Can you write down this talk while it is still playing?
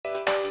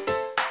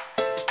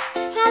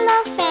Hello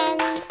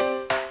friends!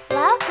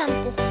 Welcome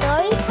to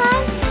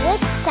Storytime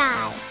with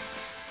Sai.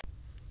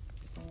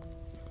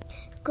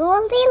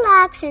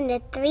 Goldilocks and the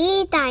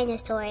Three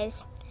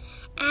Dinosaurs,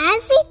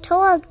 as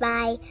retold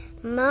by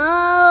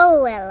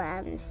Mo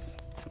Willems.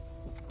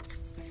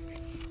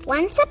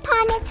 Once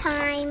upon a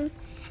time,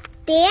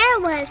 there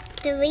were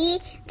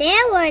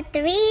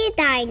three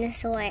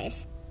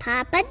dinosaurs.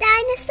 Papa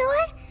Dinosaur,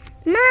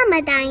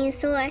 Mama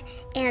Dinosaur,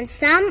 and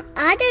some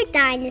other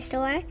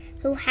dinosaur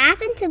who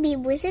happened to be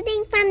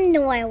visiting from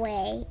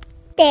Norway.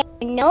 For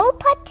no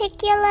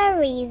particular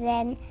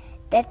reason,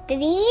 the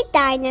three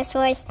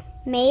dinosaurs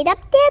made up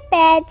their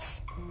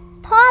beds,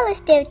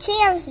 polished their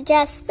chairs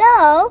just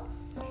so,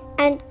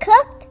 and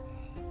cooked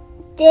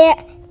their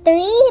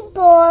 3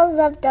 bowls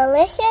of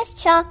delicious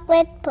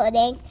chocolate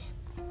pudding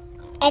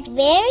at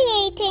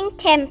varying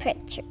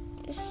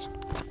temperatures.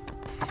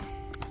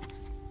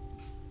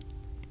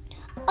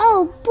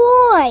 "Oh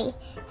boy,"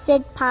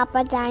 said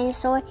Papa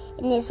Dinosaur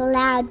in his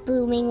loud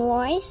booming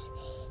voice.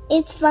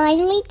 "It's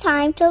finally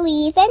time to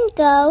leave and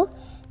go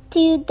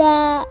to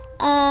the,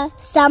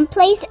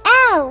 someplace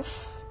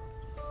else."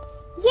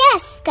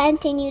 "Yes,"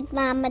 continued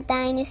Mama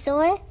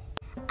Dinosaur.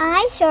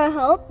 "I sure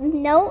hope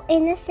no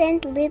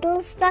innocent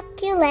little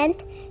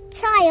succulent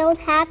child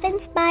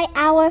happens by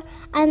our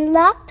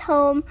unlocked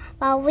home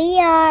while we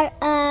are,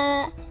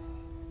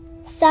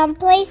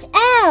 someplace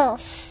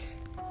else."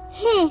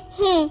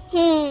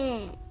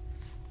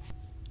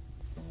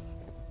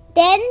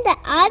 Then the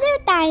other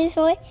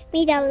dinosaur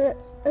made a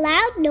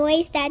loud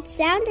noise that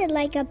sounded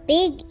like a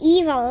big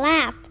evil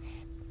laugh,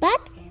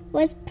 but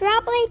was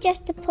probably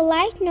just a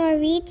polite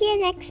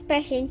Norwegian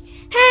expression.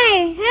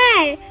 "Hey,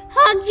 hey,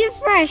 hug you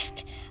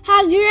first,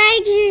 hug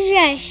right you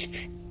just."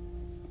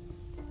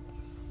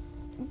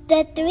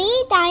 The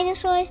 3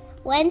 dinosaurs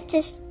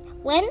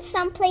went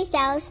someplace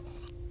else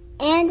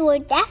and were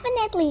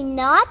definitely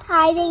not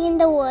hiding in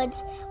the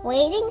woods,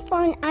 waiting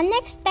for an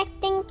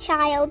unexpected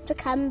child to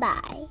come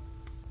by.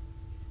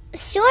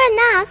 Sure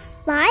enough,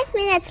 5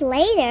 minutes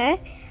later,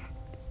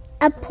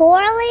 a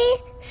poorly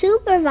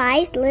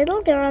supervised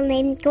little girl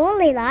named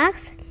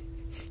Goldilocks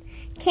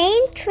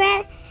came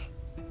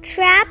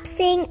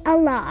traipsing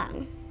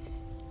along.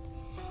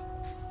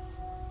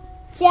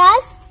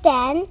 Just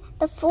then,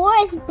 the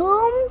forest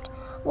boomed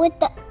with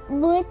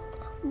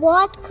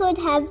what could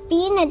have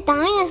been a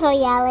dinosaur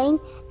yelling,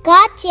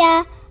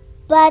 "Gotcha!"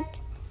 But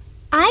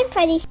I'm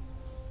pretty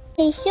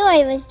sure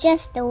it was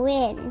just the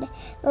wind.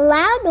 The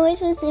loud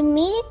noise was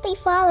immediately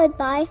followed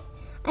by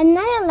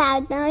another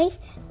loud noise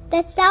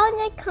that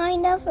sounded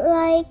kind of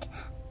like,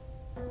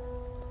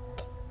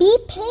 "Be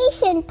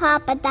patient,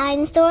 Papa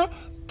Dinosaur.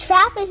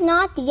 Trap is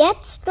not yet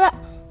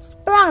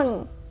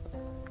sprung."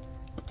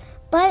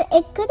 But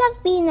it could have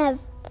been a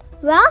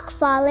rock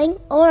falling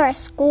or a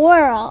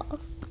squirrel.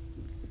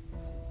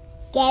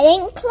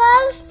 Getting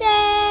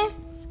closer.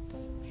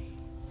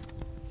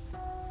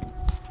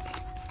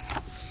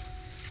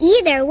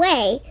 Either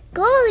way,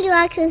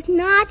 Goldilocks is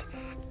not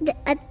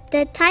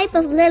the type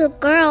of little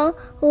girl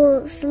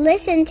who'll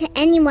listen to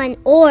anyone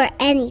or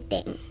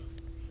anything.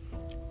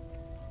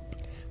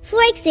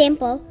 For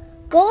example,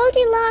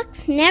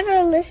 Goldilocks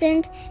never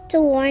listened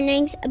to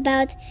warnings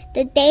about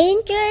the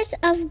dangers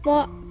of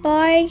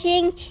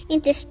barging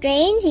into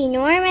strange,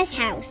 enormous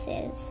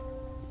houses.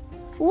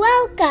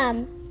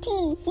 "Welcome!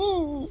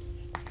 Tee-hee!"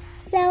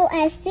 So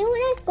as soon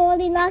as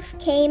Goldilocks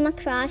came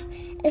across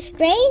a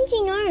strange,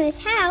 enormous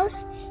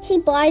house, she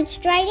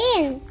barged right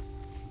in.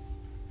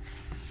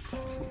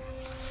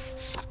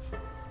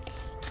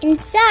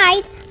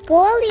 Inside,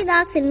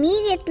 Goldilocks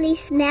immediately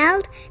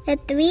smelled the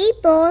 3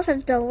 bowls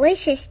of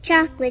delicious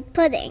chocolate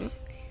pudding.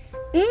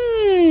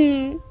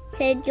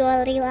 Said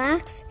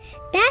Goldilocks.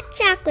 "That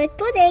chocolate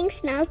pudding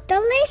smells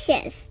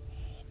delicious.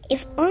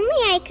 If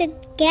only I could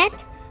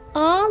get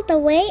all the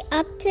way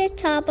up to the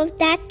top of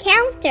that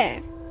counter."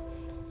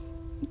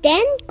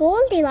 Then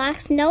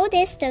Goldilocks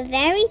noticed a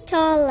very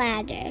tall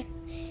ladder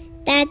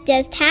that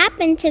just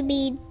happened to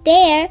be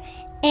there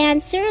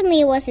and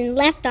certainly wasn't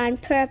left on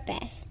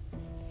purpose.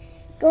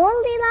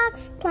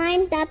 Goldilocks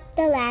climbed up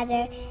the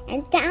ladder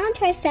and found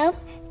herself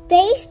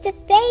face to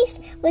face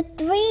with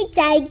 3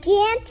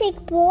 gigantic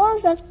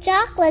bowls of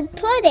chocolate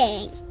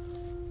pudding.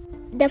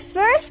 The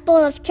first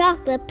bowl of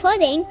chocolate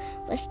pudding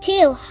was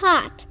too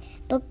hot,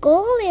 but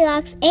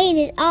Goldilocks ate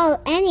it all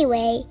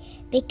anyway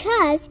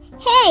because,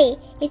 hey,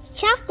 it's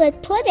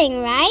chocolate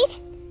pudding, right?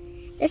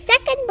 The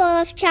second bowl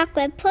of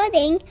chocolate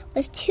pudding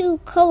was too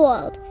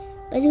cold,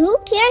 but who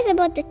cares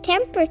about the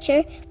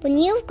temperature when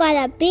you've got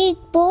a big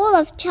bowl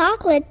of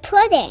chocolate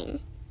pudding?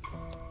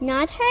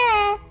 Not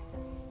her.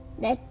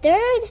 The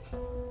third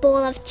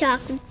bowl of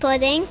chocolate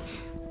pudding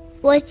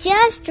was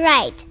just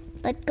right,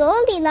 but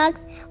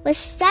Goldilocks was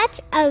such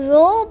a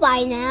roll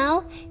by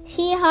now,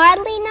 she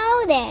hardly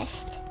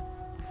noticed.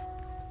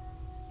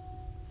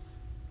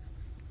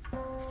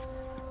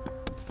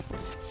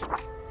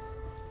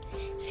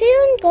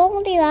 Soon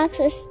Goldilocks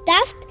was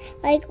stuffed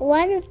like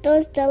one of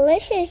those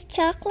delicious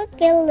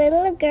chocolate-filled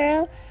little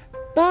girl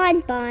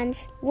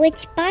bonbons,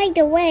 which, by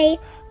the way,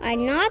 are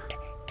not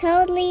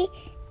totally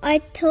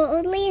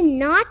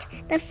not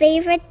the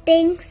favorite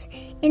things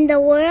in the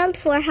world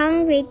for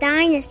hungry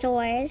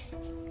dinosaurs.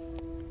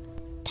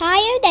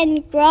 Tired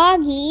and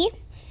groggy,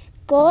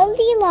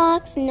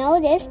 Goldilocks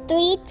noticed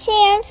 3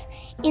 chairs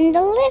in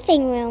the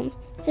living room,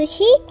 so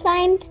she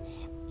climbed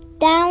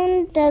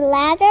down the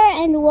ladder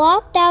and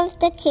walked out of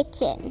the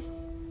kitchen.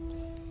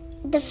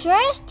 The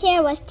first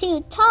chair was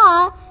too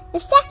tall, the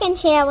second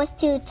chair was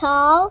too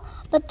tall,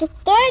 but the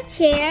third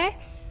chair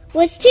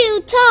was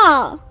too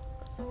tall.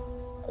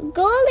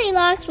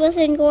 Goldilocks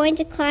wasn't going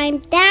to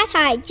climb that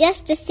high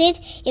just to sit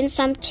in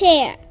some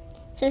chair,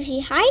 so she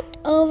hiked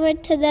over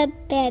to the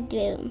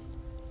bedroom.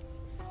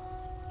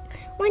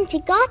 When she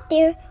got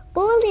there,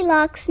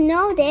 Goldilocks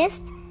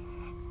noticed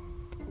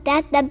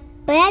that the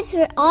beds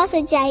were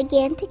also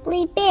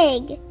gigantically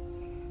big.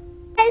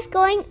 What is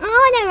going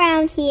on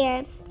around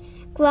here?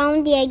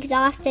 Groaned the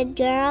exhausted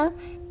girl.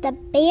 The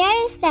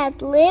bears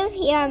that live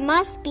here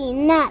must be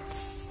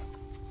nuts.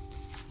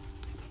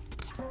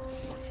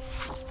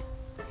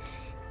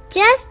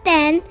 Just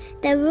then,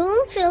 the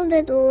room filled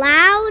with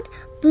loud,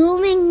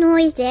 booming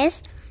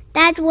noises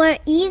that were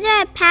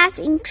either a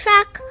passing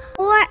truck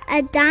or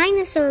a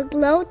dinosaur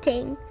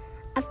gloating.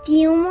 A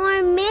few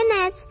more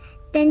minutes,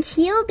 then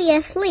she'll be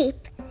asleep.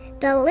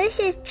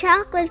 Delicious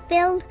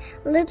chocolate-filled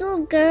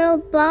little girl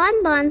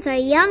bonbons are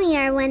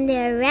yummier when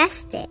they're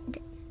rested.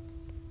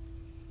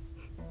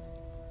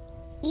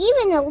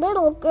 Even a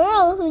little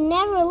girl who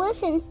never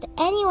listens to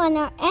anyone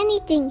or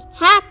anything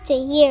had to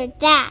hear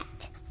that.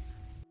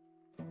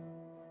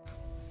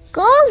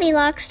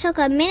 Goldilocks took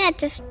a minute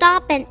to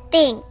stop and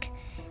think,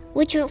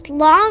 which was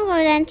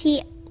longer than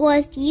she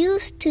was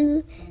used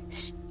to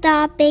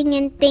stopping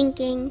and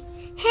thinking.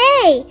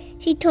 Hey,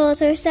 she told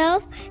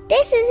herself,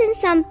 this isn't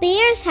some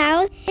bear's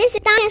house.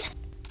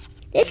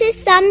 This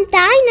is some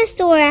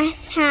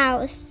dinosaur's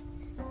house.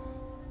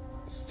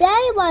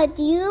 Say what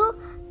you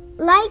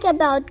like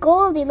about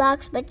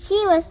Goldilocks, but she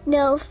was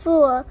no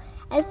fool.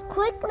 As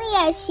quickly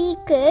as she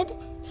could,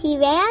 she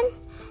ran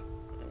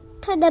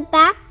to the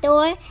back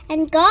door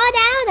and got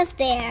out of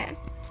there.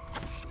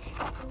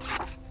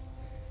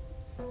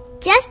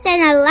 Just then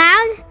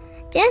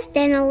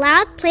a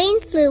loud plane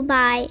flew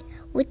by,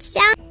 which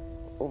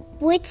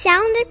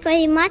sounded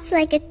pretty much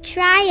like a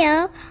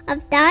trio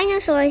of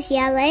dinosaurs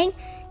yelling,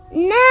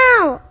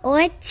 "Now!"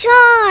 or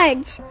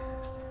 "Charge!"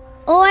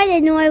 or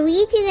the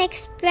Norwegian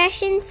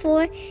expression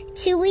for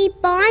chewy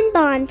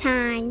bonbon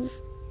time.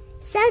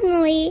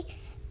 Suddenly,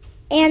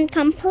 and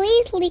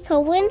completely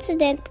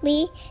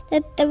coincidentally,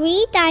 the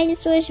 3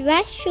 dinosaurs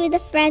rushed through the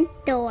front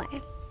door.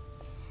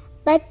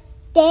 But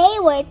they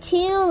were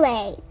too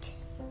late.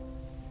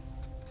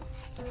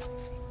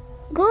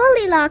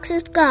 Goldilocks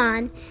was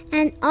gone,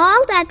 and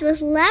all that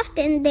was left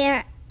in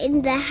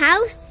the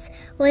house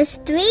was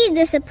 3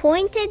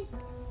 disappointed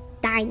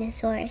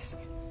dinosaurs.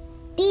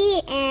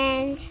 The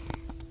end.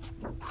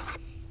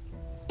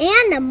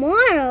 And the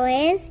moral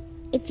is,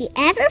 if you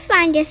ever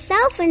find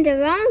yourself in the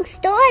wrong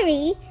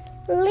story,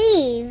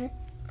 leave.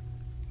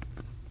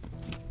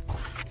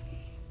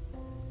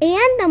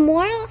 And the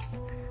moral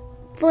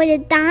for the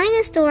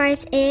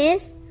dinosaurs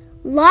is,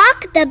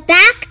 lock the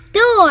back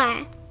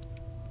door.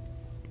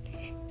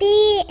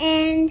 The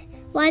end.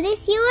 What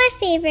is your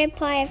favorite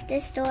part of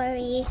the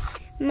story?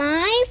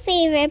 My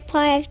favorite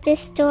part of the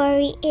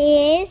story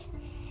is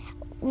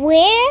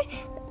where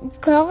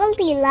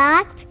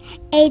Goldilocks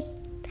ate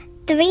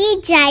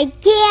 3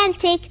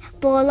 gigantic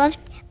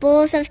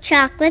bowls of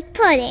chocolate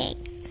pudding.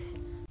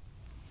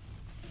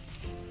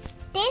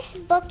 This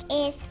book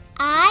is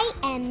I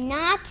Am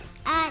Not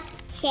a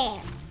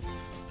Chair.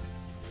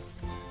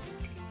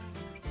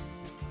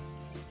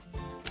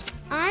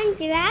 On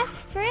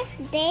Giraffe's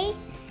first day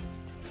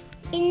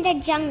in the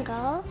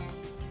jungle,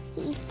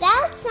 he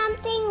felt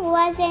something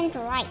wasn't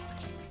right.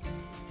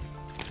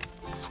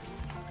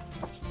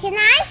 Can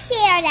I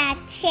share that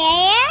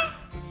chair?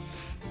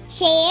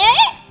 Chair?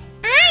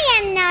 I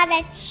am not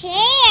a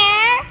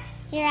chair.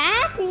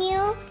 Giraffe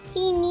knew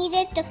he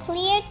needed to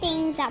clear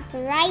things up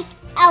right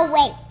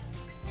away.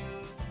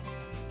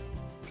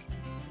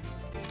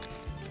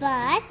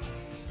 But,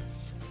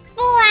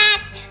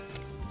 splat!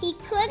 He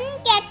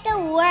couldn't get the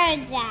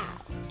words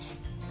out.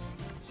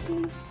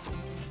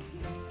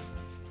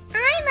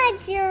 I'm a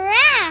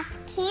giraffe,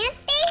 can't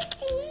they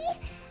see?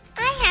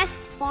 I have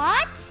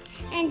spots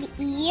and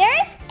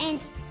ears and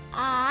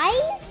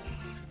eyes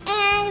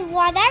and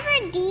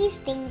whatever these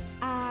things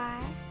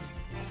are.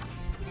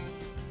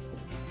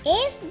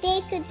 If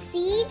they could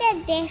see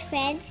the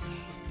difference,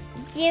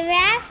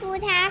 Giraffe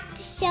would have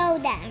to show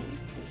them.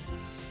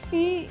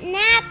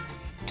 Snap,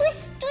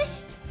 twist,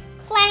 twist,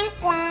 clank,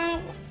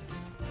 clank.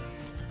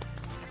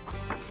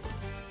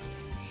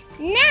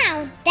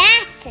 Now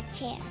that's a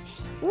chair.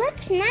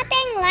 Looks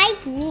nothing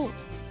like me.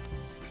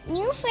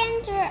 New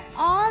friends were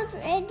already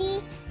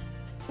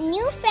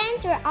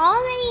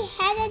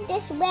headed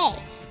this way.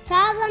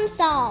 Problem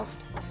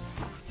solved.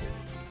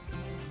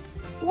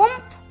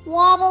 Whoomp,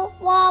 wobble,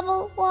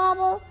 wobble,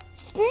 wobble.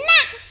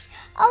 Smash!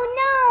 Oh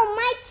no,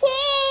 my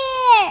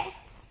chair!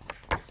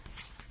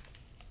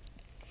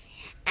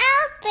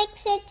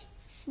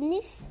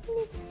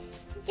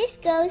 This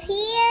goes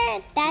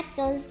here, that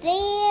goes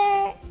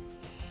there.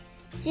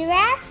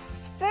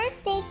 Giraffe's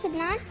first day could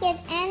not get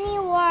any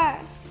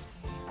worse,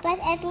 but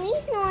at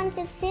least no one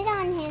could sit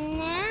on him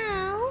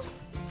now.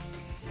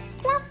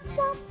 Flop,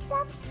 flop,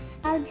 flop.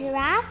 While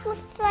Giraffe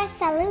looked for a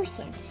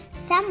solution,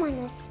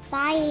 someone was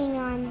spying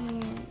on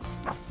him.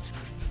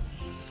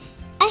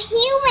 A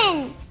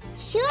human!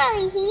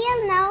 Surely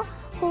he'll know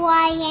who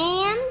I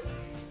am.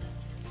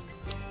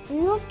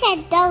 Look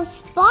at those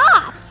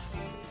spots.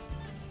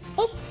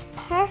 It's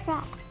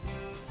perfect.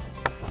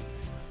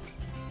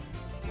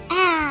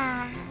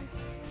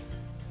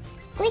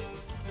 Click.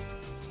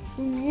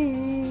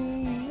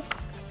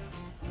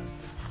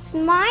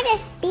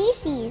 Smartest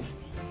species.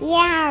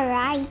 Yeah,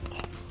 right.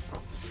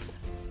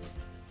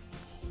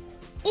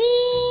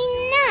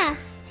 Enough!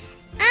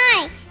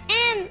 I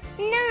am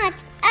not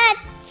a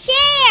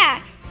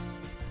chair!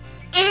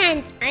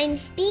 And I'm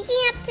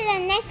speaking up to the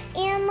next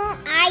animal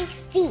I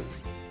see.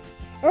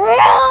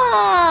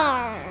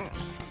 Roar!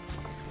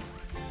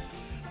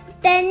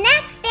 The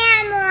next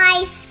animal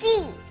I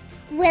see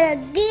will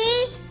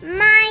be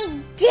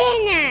my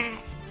dinner.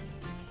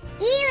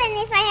 Even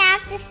if I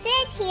have to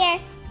sit here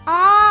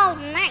all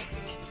night.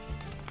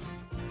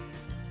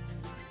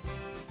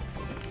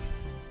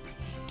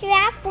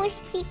 Giraffe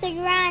wished he could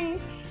run.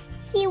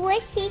 He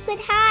wished he could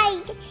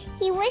hide.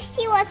 He wished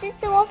he wasn't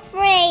so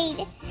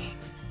afraid.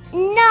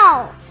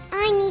 No,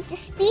 I need to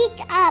speak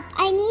up.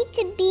 I need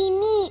to be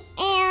me.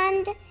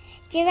 And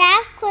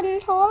Giraffe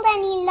couldn't hold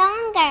any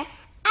longer.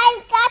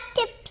 I've got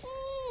to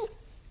pee.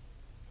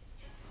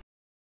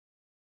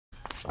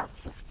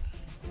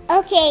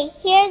 Okay,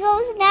 here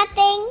goes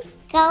nothing.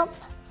 Gulp.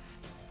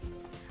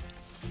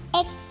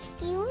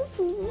 Excuse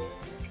me.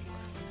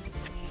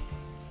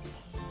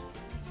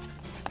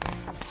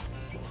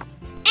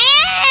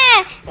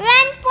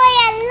 Run for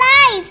your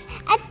lives!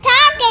 A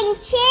talking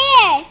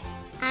chair!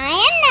 I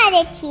am not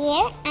a chair,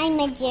 I'm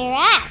a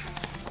giraffe.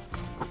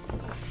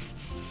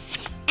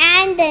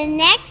 And the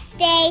next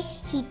day,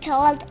 he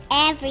told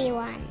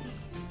everyone.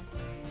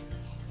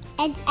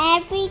 And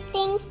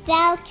everything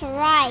felt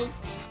right.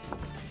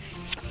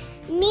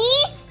 Me?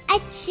 A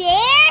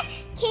chair?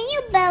 Can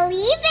you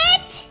believe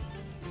it?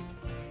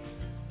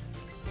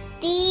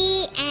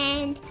 The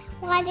end.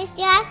 What is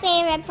your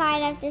favorite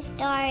part of the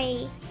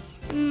story?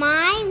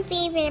 My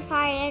favorite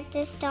part of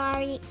the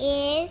story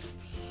is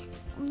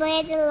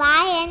where the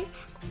lion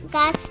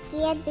got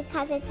scared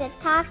because it's a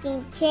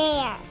talking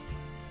chair.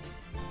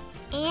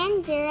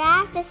 And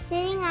Giraffe is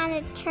sitting on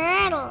a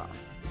turtle.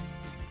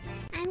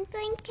 I'm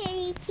going to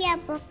read you a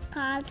book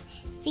called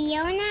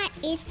Fiona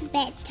It's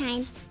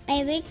Bedtime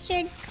by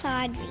Richard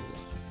Codry.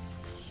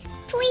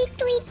 Tweet,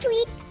 tweet,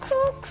 tweet,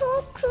 coo,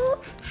 coo, coo,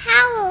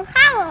 howl,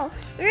 howl,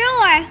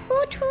 roar,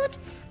 hoot, hoot,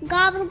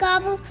 gobble,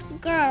 gobble,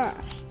 grr.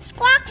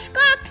 Squawk,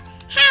 squawk,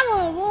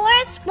 howl,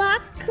 roar,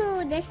 squawk,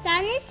 coo. The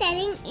sun is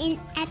setting in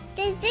at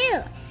the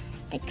zoo.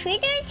 The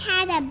critters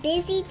had a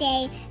busy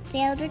day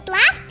filled with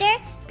laughter,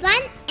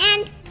 fun,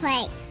 and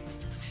play.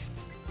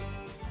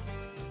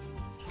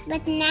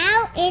 But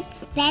now it's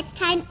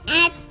bedtime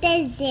at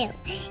the zoo.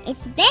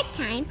 It's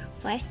bedtime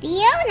for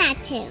Fiona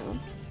too.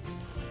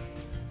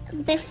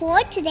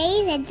 Before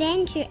today's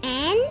adventure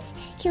ends,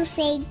 she'll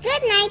say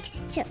goodnight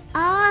to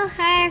all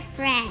her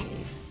friends.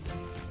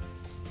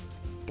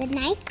 Good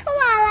night,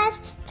 koalas.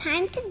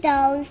 Time to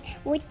doze.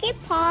 With your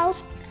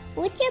paws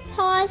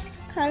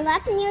curl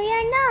up near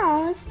your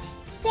nose.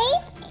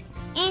 Safe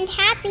and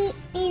happy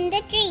in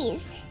the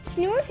trees,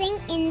 snoozing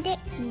in the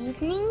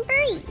evening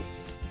breeze.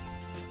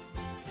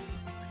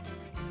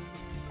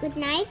 Good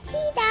night,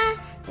 cheetah.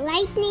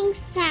 Lightning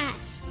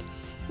fast.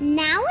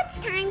 Now it's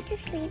time to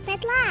sleep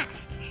at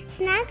last.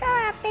 Snuggle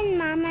up in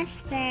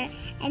Mama's fur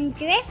and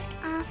drift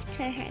off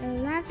to her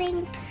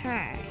loving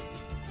purr.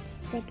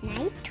 Good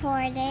night,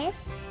 tortoise.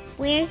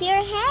 Where's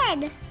your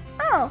head?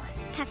 Oh,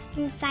 tucked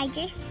inside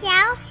your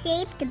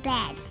shell-shaped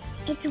bed.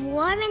 It's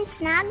warm and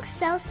snug,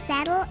 so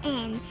settle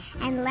in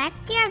and let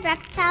your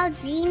reptile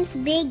dreams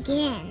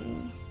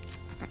begin.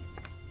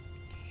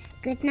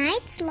 Good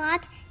night,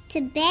 sloth.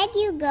 To bed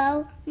you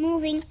go,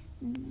 moving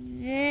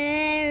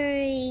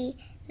very,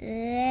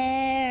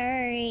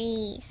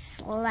 very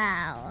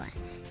slow.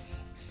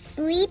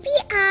 Sleepy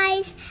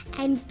eyes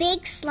and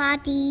big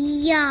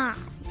slotty yawn.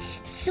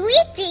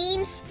 Sweet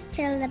dreams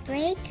till the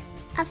break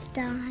of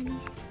dawn.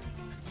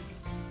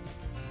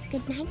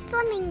 Good night,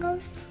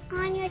 flamingos,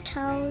 on your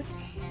toes.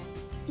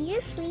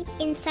 You sleep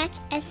in such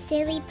a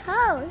silly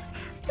pose.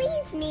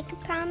 Please make a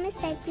promise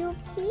that you'll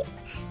keep.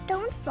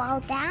 Don't fall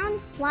down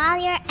while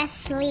you're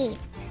asleep.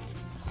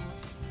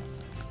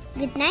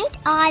 Good night,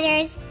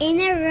 otters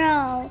in a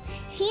row,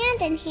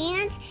 hand in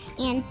hand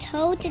and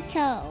toe to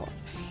toe.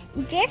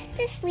 Drift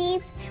to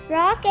sleep,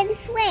 rock and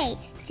sway.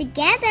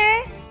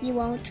 Together, you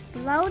won't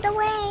float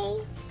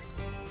away.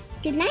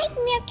 Good night,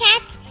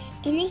 meerkats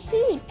in a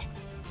heap.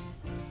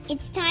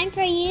 It's time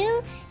for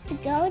you to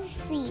go to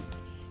sleep.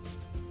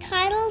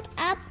 Cuddled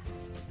up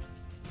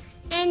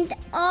and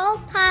all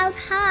piled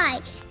high.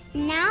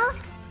 Now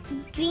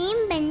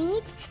dream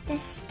beneath the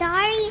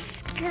starry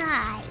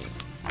sky.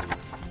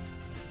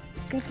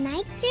 Good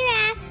night,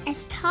 giraffes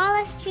as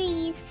tall as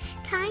trees.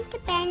 Time to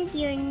bend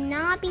your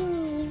knobby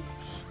knees.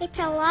 It's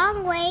a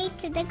long way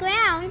to the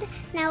ground.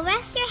 Now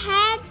rest your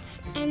heads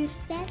and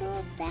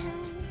settle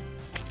down.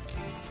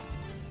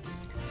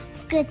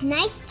 Good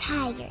night,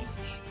 tigers,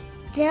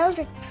 filled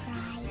with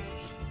pride.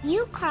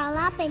 You crawl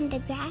up in the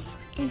grass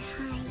and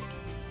hide.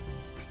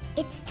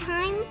 It's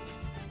time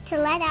to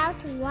let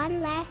out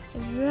one last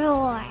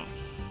roar,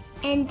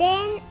 and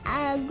then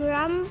a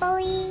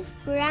grumbly,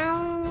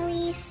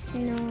 growly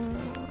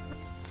snore.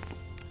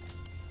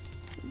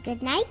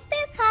 Good night,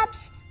 bear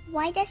cubs,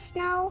 white as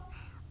snow.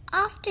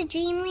 Off to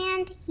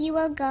dreamland you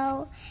will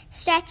go.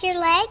 Stretch your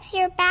legs,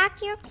 your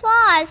back, your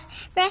claws.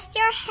 Rest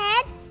your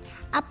head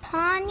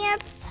upon your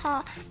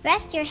paw.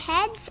 Rest your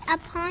heads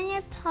upon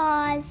your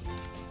paws.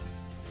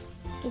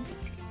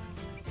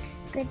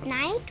 Good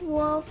night,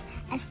 wolf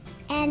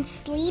and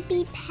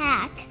sleepy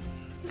pack.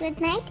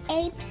 Good night,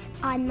 apes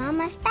on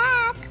mama's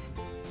back.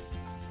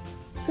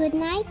 Good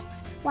night,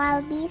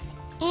 wild beast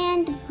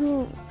and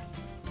goon.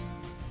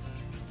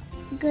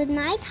 Good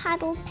night,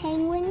 huddled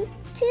penguins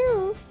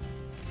too.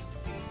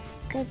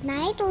 Good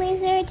night,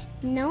 lizard,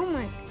 no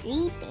more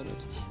creeping.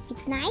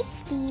 Good night,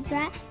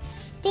 zebra,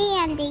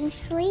 standing,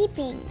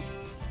 sleeping.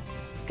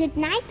 Good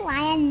night,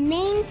 lion,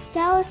 mane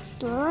so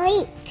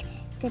sleek.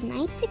 Good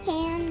night,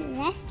 toucan,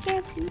 rest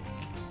your beak.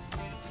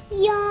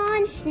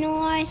 Yawn,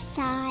 snore,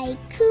 sigh,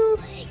 coo.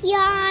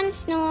 Yawn,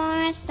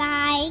 snore,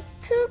 sigh,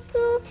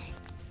 cuckoo.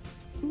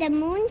 The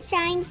moon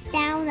shines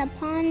down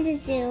upon the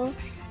zoo.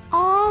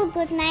 All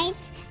good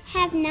nights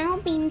have now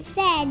been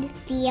said.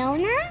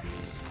 Fiona?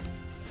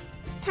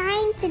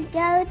 Time to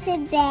go to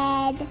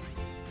bed.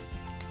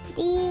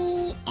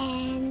 The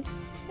end.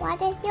 What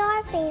is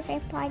your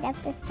favorite part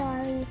of the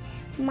story?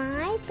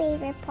 My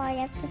favorite part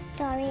of the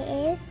story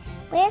is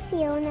where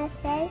Fiona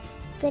says,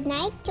 "Good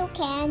night,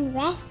 toucan,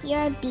 rest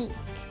your beak."